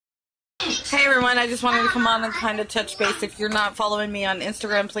Hey everyone, I just wanted to come on and kind of touch base. If you're not following me on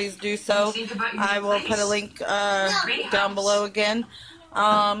Instagram, please do so. I will put a link down below again.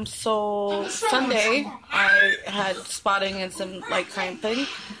 So Sunday I had spotting and some cramping.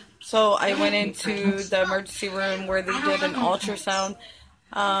 So I went into the emergency room where they did an ultrasound.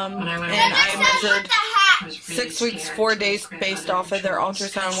 And I measured 6 weeks, 4 days based off of their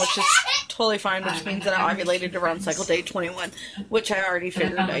ultrasound, which is totally fine, which means that I ovulated around cycle day 21, which I already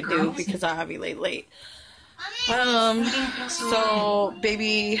figured I do because I ovulate late. So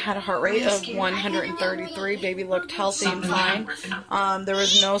baby had a heart rate of 133. Baby looked healthy and fine. There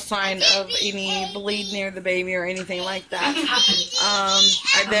was no sign of any bleed near the baby or anything like that.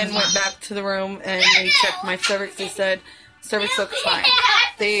 I then went back to the room and they checked my cervix. They said cervix looked fine.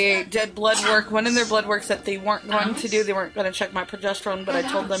 They did blood work. One of their blood works that they weren't going to do, they weren't going to check my progesterone, but I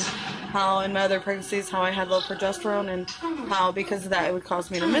told them how in my other pregnancies how I had low progesterone and how because of that it would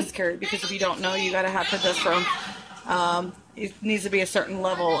cause me to miscarry. Because if you don't know, you got to have progesterone. It needs to be a certain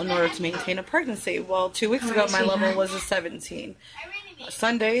level in order to maintain a pregnancy. Well, 2 weeks ago my level was a 17.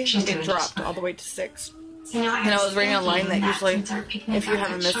 Sunday it dropped all the way to 6. And I was reading online that usually if you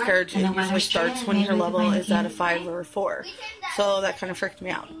have a miscarriage, it usually starts when your level is at a 5 or a 4. So that kind of freaked me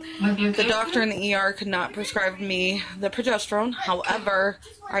out. The doctor in the ER could not prescribe me the progesterone. However,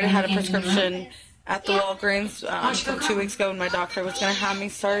 I already had a prescription at the Walgreens from 2 weeks ago when my doctor was going to have me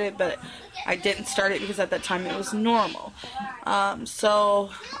start it, but I didn't start it because at that time it was normal.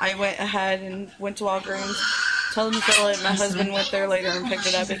 So I went ahead and went to Walgreens. Told them to fill it. My husband went there later and picked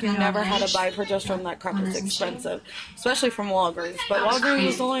it up. If you never had to buy progesterone, that crap is expensive, especially from Walgreens. But Walgreens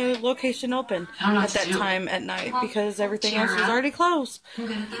was the only location open at that time at night because everything else was already closed.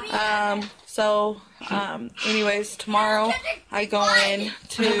 Anyways, tomorrow I go in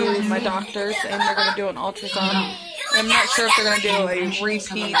to my doctor's and they're going to do an ultrasound. I'm not sure if they're going to do a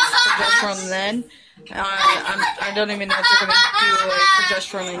repeat progesterone then. I don't even know if they're going to do a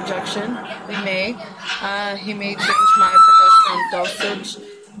progesterone injection. They may. He may change my progesterone dosage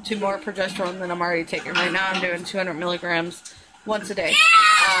to more progesterone than I'm already taking. Right now I'm doing 200 milligrams once a day.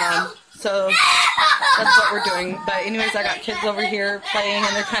 So that's what we're doing. But anyways, I got kids over here playing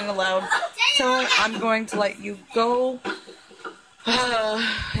and they're kind of loud. So I'm going to let you go.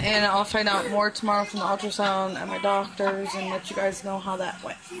 And I'll find out more tomorrow from the ultrasound at my doctor's and let you guys know how that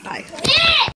went. Bye.